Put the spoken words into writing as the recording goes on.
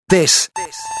This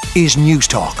is News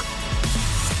Talk.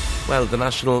 Well, the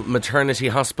National Maternity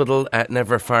Hospital,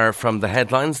 never far from the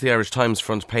headlines. The Irish Times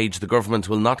front page, the government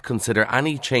will not consider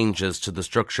any changes to the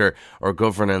structure or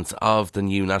governance of the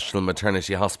new National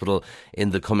Maternity Hospital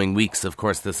in the coming weeks. Of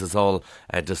course, this is all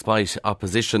despite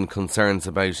opposition concerns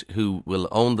about who will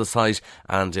own the site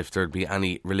and if there'd be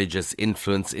any religious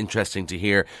influence. Interesting to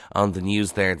hear on the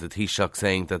news there that Taoiseach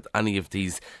saying that any of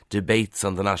these debates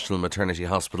on the National Maternity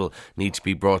Hospital need to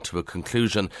be brought to a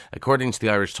conclusion. According to the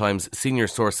Irish Times, senior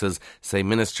sources say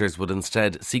ministers would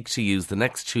instead seek to use the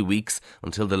next 2 weeks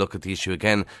until they look at the issue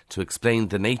again to explain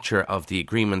the nature of the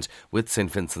agreement with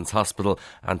St Vincent's Hospital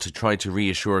and to try to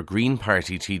reassure Green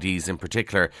Party TDs in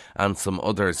particular and some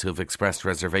others who have expressed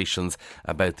reservations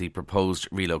about the proposed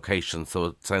relocation. So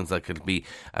it sounds like it'll be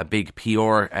a big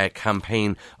PR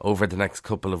campaign over the next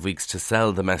couple of weeks to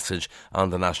sell the message on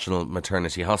the National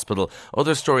Maternity Hospital.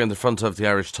 Other story on the front of the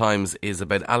Irish Times is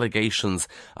about allegations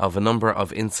of a number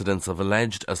of incidents of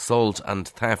alleged assault and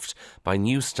theft by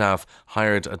new staff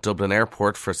hired at Dublin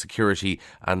Airport for security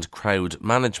and crowd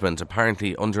management,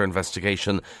 apparently under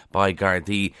investigation by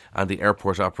Gardaí and the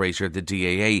airport operator, the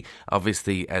DAA.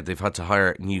 Obviously, they've had to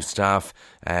hire new staff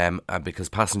because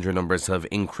passenger numbers have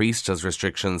increased as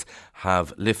restrictions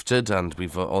have lifted, and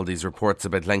we've all these reports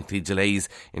about lengthy delays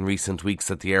in recent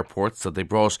weeks at the airport, so they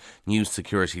brought new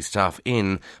security staff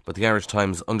in. But the Irish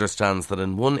Times understands that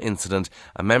in one incident,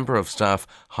 a member of staff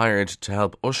hired to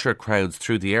help usher crowds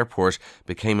through the airport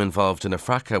became involved in a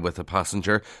fracas with a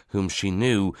passenger whom she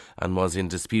knew and was in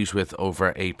dispute with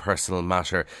over a personal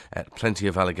matter. Plenty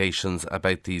of allegations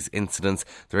about these incidents.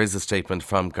 There is a statement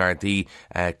from Gardaí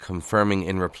confirming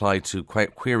in reply to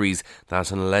queries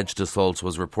that an alleged assault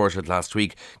was reported last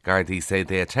week. Gardaí say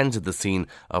they attended the scene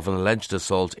of an alleged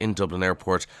assault in Dublin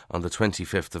Airport on the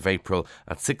 25th of April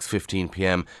at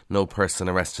 6:15pm. No person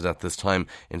arrested at this time.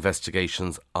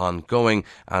 Investigations ongoing,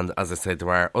 and as I said, there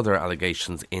are other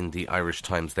allegations in the Irish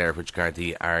Times there which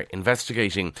Gardaí are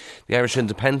investigating. The Irish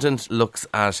Independent looks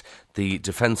at the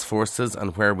Defence Forces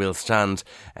and where we'll stand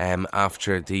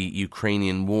after the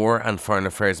Ukrainian war, and Foreign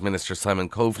Affairs Minister Simon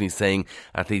Coveney saying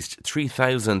at least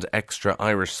 3,000 extra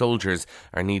Irish soldiers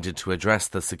are needed to address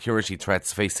the security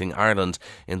threats facing Ireland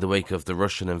in the wake of the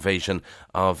Russian invasion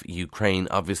of Ukraine.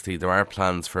 Obviously, there are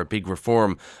plans for a big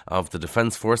reform of the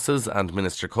Defence Forces, and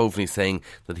Minister Coveney saying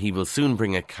that he will soon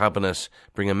bring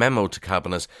a memo to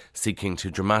Cabinet seeking to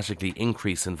dramatically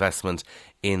increase investment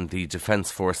in the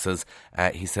Defence Forces.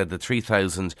 He said that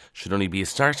 3,000 should only be a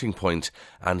starting point,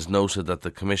 and noted that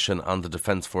the Commission on the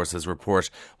Defence Forces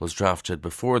report was drafted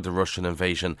before the Russian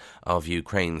invasion of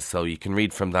Ukraine. So you can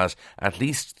read from that at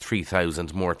least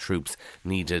 3,000 more troops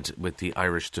needed with the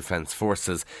Irish Defence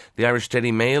Forces. The Irish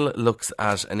Daily Mail looks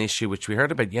at an issue which we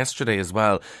heard about yesterday as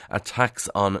well, attacks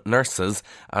on nurses,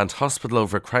 and hospital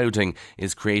overcrowding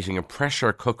is creating a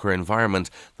pressure cooker environment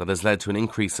that has led to an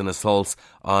increase in assaults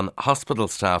on hospital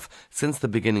staff. Since the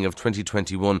beginning of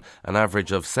 2021, an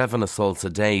average of 7 assaults a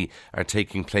day are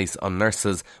taking place on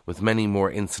nurses, with many more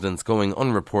incidents going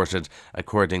unreported,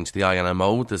 according to the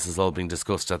INMO. This is all being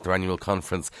discussed at their annual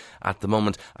conference at the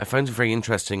moment. I found it very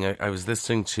interesting. I was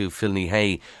listening to Philny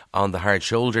Hay on The Hard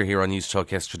Shoulder here on News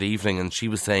Talk yesterday evening, and she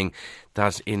was saying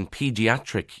that in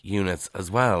paediatric units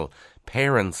as well,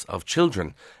 parents of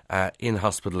children in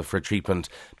hospital for treatment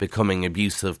becoming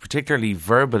abusive, particularly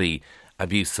verbally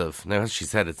abusive. Now, as she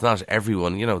said, it's not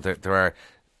everyone. There are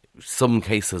some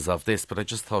cases of this, but I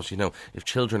just thought, if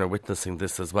children are witnessing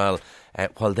this as well,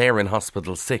 while they're in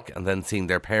hospital sick and then seeing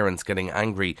their parents getting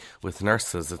angry with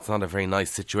nurses, it's not a very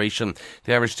nice situation.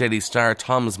 The Irish Daily Star,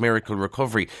 Tom's miracle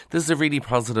recovery. This is a really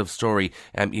positive story.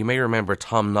 You may remember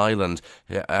Tom Nyland,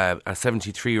 a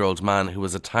 73-year-old man who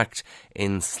was attacked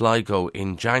in Sligo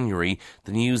in January.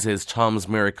 The news is Tom's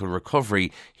miracle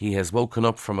recovery. He has woken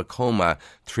up from a coma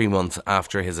 3 months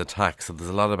after his attack. So there's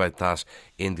a lot about that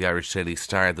in the Irish Daily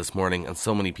Star this morning, and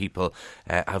so many people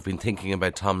have been thinking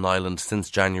about Tom Nyland since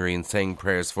January and saying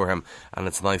prayers for him, and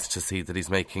it's nice to see that he's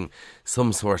making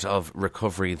some sort of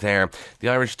recovery there. The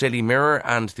Irish Daily Mirror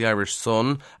and the Irish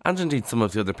Sun, and indeed some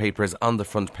of the other papers on the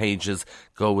front pages,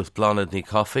 go with Bláthnaid Ní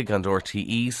Chofaigh and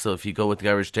RTE. So if you go with the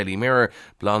Irish Daily Mirror,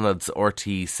 Bláthnaid's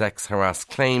RTE sex harass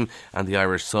claim, and the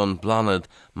Irish Sun, Bláthnaid,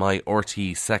 my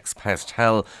RTE sex pest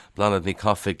hell. Bláthnaid Ní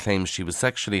Chofaigh claims she was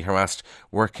sexually harassed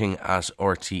working at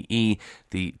RTE.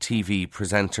 The the TV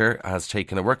presenter has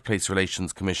taken a Workplace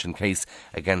Relations Commission case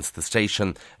against the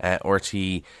station.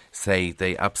 RTE say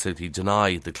they absolutely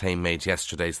deny the claim made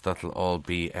yesterday, so that'll all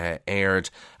be aired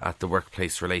at the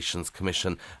Workplace Relations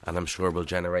Commission, and I'm sure will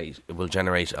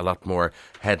generate a lot more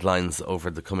headlines over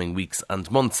the coming weeks and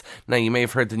months. Now, you may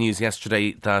have heard the news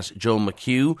yesterday that Joe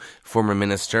McHugh, former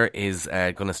minister, is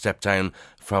going to step down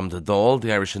from the Dáil.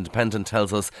 The Irish Independent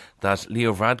tells us that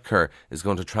Leo Varadkar is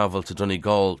going to travel to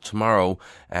Donegal tomorrow,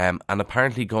 and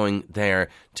apparently going there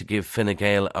to give Fine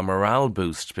Gael a morale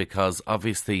boost, because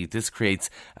obviously this creates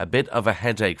a bit of a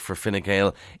headache for Fine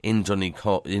Gael in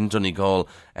Donegal,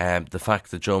 the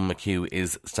fact that Joe McHugh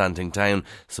is standing down.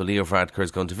 So Leo Varadkar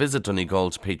is going to visit Donegal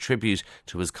to pay tribute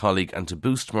to his colleague and to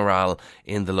boost morale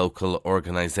in the local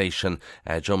organisation.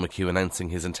 Joe McHugh announcing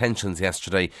his intentions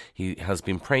yesterday. He has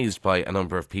been praised by a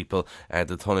number of people.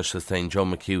 The Taoiseach is saying Joe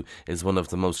McHugh is one of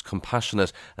the most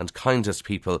compassionate and kindest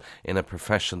people in a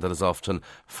profession that is often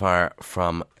far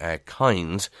from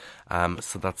kind.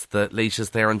 So that's the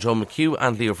latest there on Joe McHugh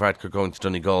and Leo Varadkar going to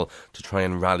Donegal to try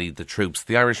and rally the troops.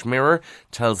 The Irish Mirror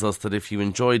tells us that if you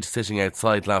enjoyed sitting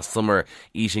outside last summer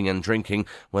eating and drinking,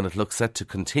 well, it looks set to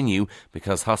continue,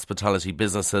 because hospitality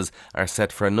businesses are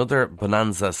set for another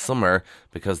bonanza summer,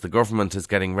 because the government is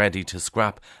getting ready to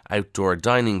scrap outdoor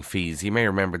dining fees. You may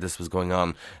remember this was going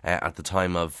on at the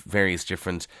time of various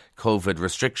different COVID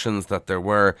restrictions, that there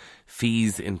were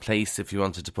fees in place if you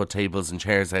wanted to put tables and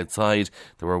chairs outside.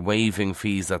 There were waiving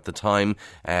fees at the time.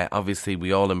 Obviously,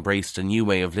 we all embraced a new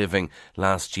way of living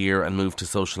last year and moved to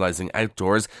socialising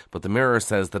outdoors. But the Mirror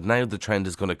says that now the trend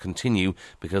is going to continue,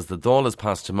 because the Dáil has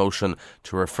passed a motion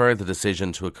to refer the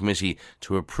decision to a committee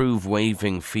to approve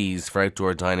waiving fees for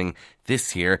outdoor dining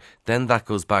this year. Then that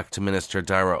goes back to Minister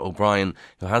Darragh O'Brien,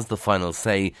 who has the final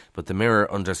say, but the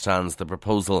Mirror understands the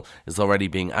proposal is already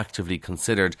being actively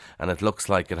considered, and it looks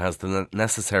like it has the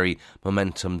necessary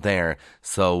momentum there.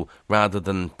 So rather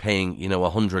than paying,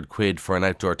 £100 for an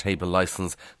outdoor table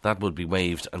licence, that would be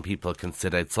waived and people can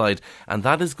sit outside. And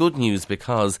that is good news,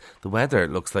 because the weather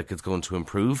looks like it's going to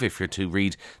improve. If you're to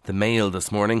read the Mail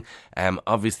this morning,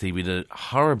 obviously we did a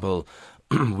horrible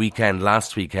weekend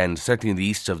last weekend, certainly in the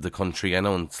east of the country. I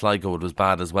know in Sligo it was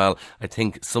bad as well. I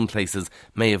think some places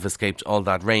may have escaped all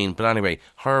that rain. But anyway,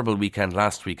 horrible weekend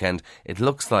last weekend. It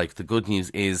looks like the good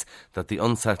news is that the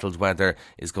unsettled weather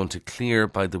is going to clear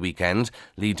by the weekend,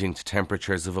 leading to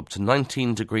temperatures of up to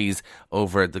 19 degrees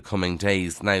over the coming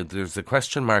days. Now, there's a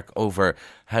question mark over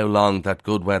how long that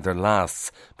good weather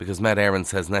lasts, because Met Éireann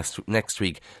says next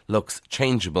week looks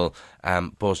changeable,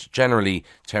 but generally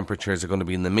temperatures are going to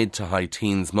be in the mid to high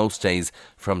teens most days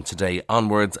from today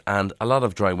onwards, and a lot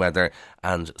of dry weather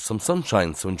and some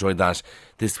sunshine, so enjoy that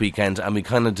this weekend. And we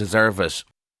kind of deserve it,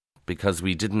 because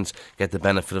we didn't get the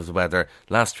benefit of the weather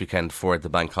last weekend for the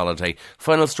bank holiday.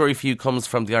 Final story for you comes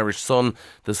from the Irish Sun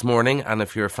this morning, and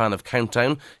if you're a fan of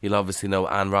Countdown, you'll obviously know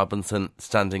Anne Robinson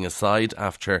standing aside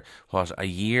after, a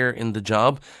year in the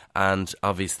job. And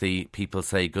obviously people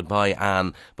say goodbye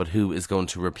Anne, but who is going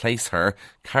to replace her?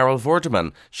 Carol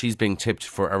Vorderman. She's being tipped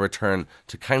for a return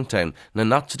to Countdown. Now,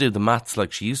 not to do the maths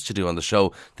like she used to do on the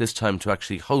show, this time to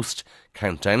actually host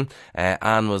Countdown.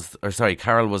 Carol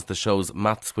was the show's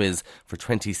maths whiz for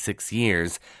 26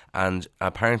 years, and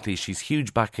apparently she's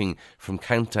huge backing from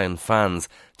Countdown fans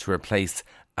to replace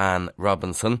Anne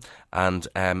Robinson. And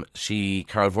Carol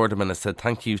Vorderman has said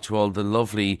thank you to all the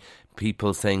lovely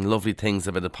people saying lovely things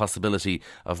about the possibility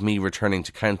of me returning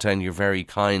to Countdown. You're very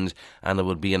kind, and it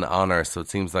would be an honour. So it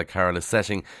seems like Carol is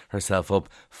setting herself up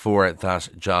for that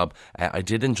job. I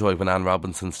did enjoy when Anne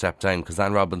Robinson stepped down, because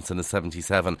Anne Robinson is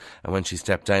 77, and when she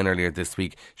stepped down earlier this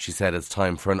week, she said it's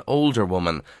time for an older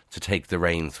woman to take the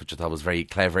reins, which I thought was very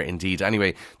clever indeed.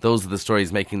 Anyway, those are the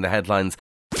stories making the headlines.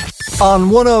 On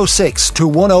 106 to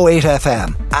 108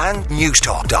 FM and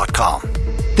newstalk.com.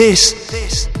 This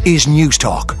is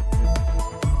Newstalk.